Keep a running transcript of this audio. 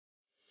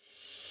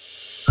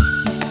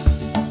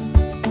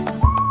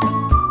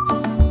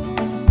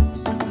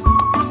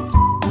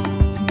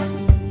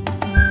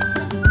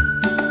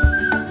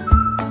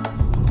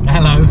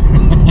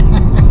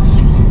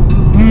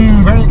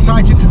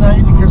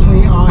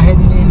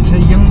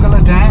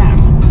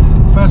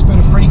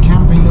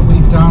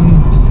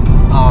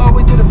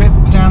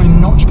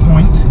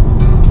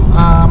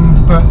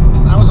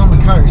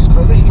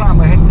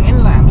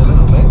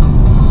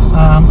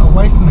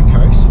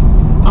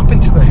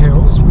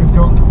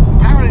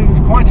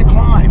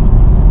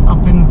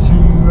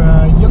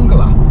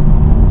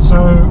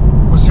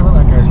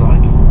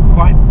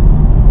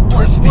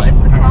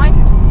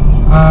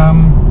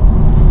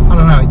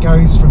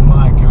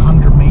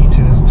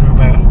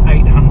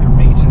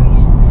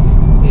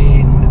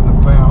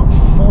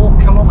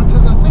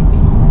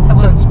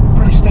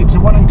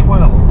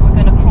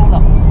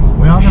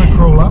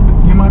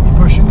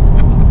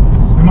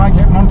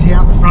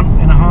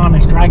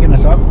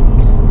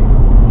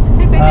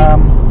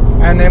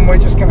then we're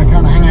just going to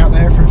kind of hang out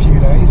there for a few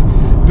days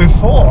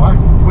before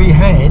we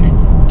head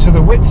to the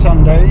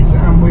Whitsundays,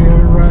 and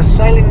we're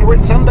sailing the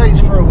Whitsundays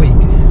for a week.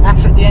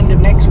 That's at the end of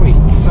next week,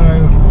 so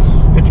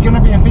it's going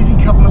to be a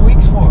busy couple of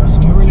weeks for us,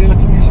 and we're really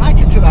looking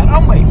excited to that,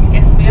 aren't we?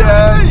 Yes, we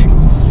are. Yay!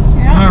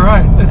 Yeah. All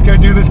right, let's go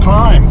do this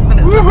climb. But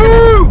it's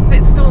a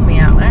bit stormy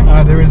out there.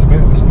 There is a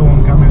bit of a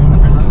storm coming in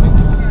apparently.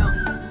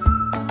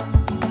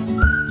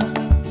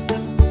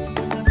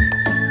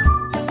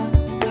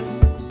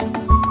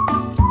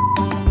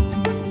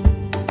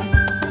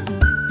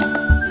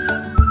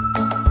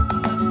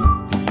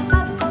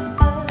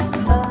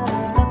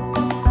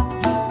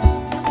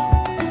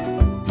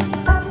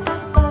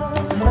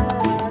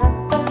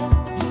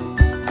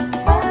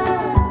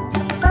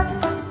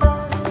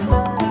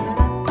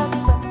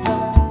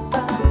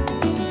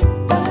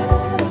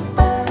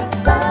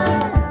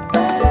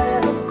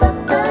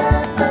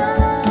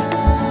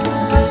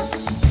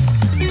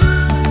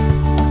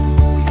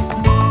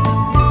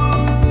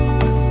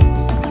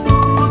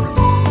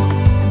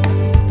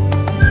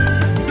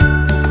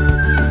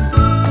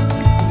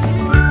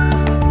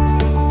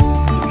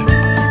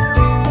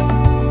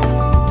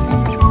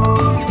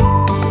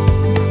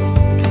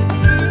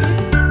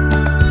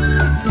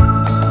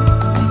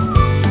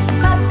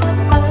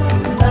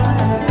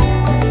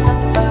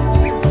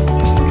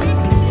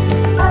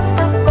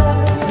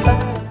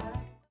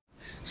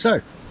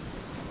 So,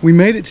 we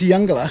made it to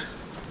Eungella,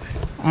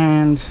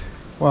 and,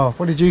 well,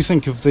 what did you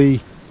think of the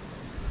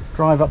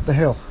drive up the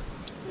hill?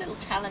 A little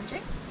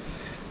challenging.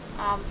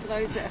 For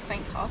those that are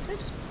faint-hearted,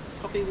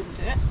 probably wouldn't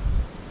do it.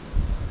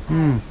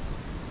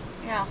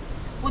 Yeah,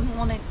 wouldn't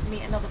want to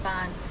meet another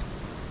van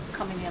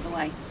coming the other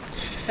way,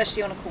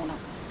 especially on a corner.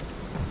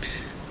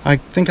 I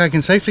think I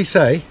can safely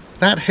say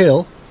that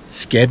hill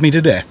scared me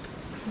to death.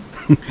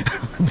 I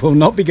will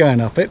not be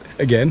going up it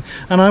again,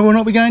 and I will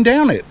not be going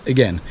down it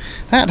again.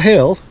 That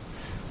hill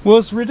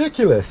was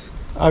ridiculous.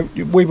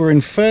 We were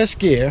in first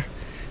gear,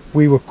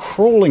 we were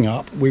crawling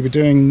up, we were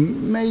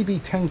doing maybe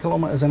 10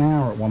 kilometers an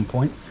hour at one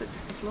point. Foot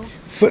to the floor.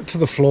 Foot to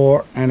the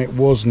floor, and it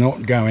was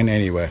not going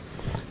anywhere.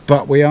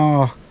 But we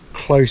are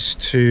close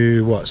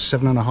to, what,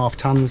 7.5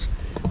 tons,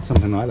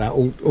 something like that,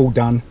 all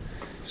done.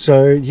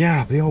 So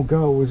yeah, the old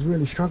girl was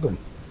really struggling.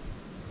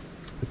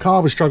 The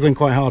car was struggling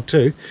quite hard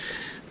too,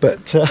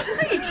 but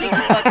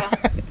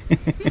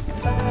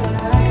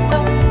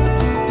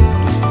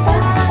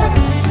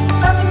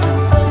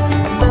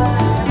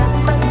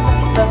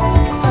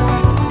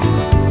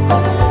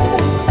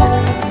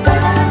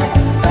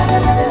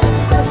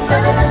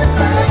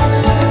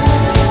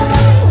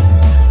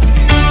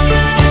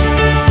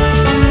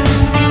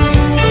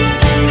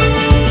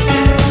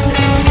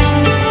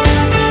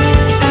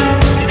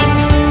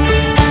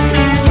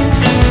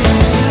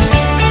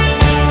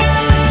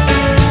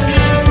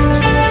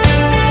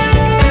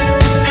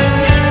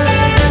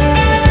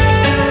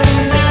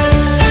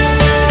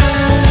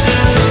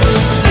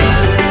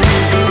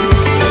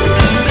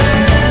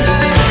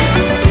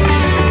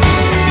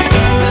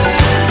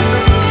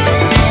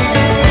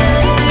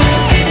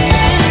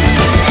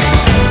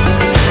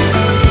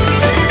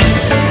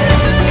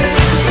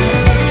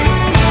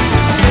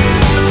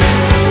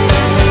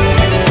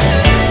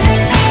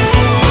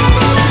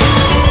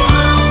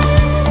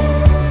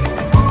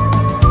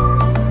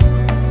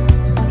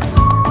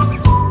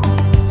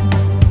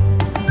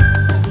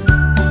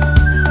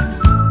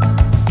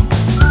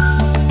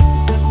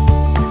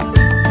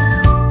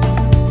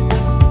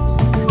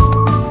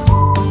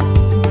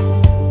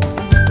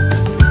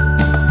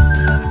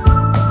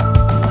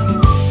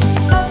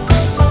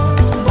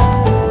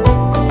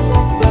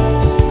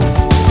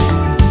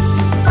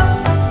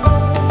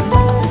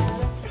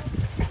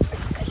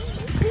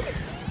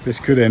this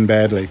could end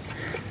badly.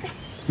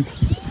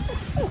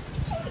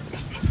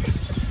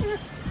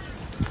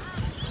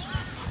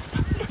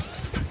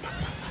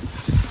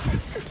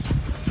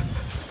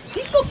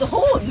 He's got the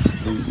horns.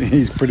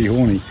 He's pretty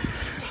horny.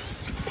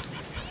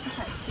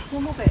 Okay, just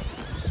one more bit.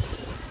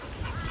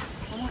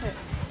 One more bit.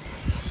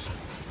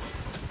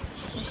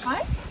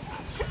 Okay.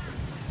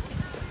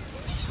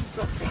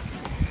 Dropped it.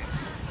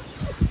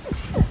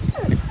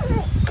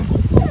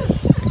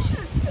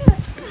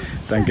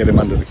 Don't get him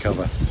under the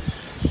cover.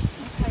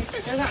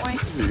 Okay, go that way.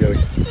 You go.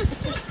 Come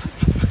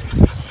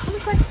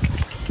this way.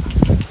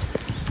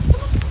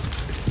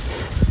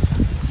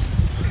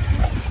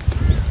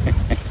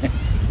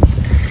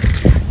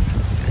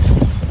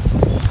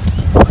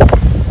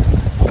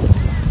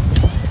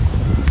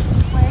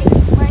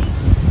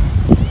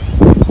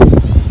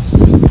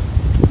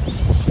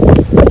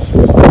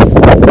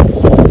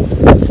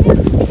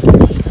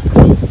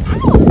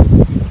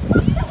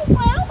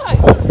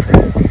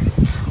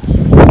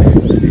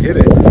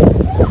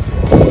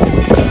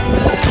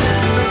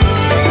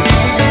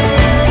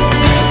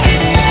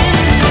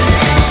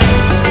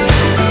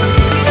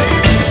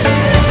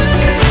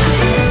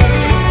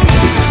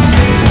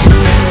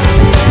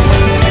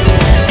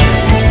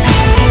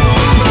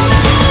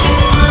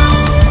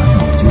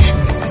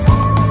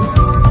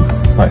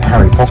 Like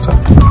Harry Potter.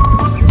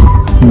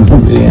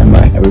 Yeah,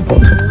 like Harry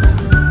Potter.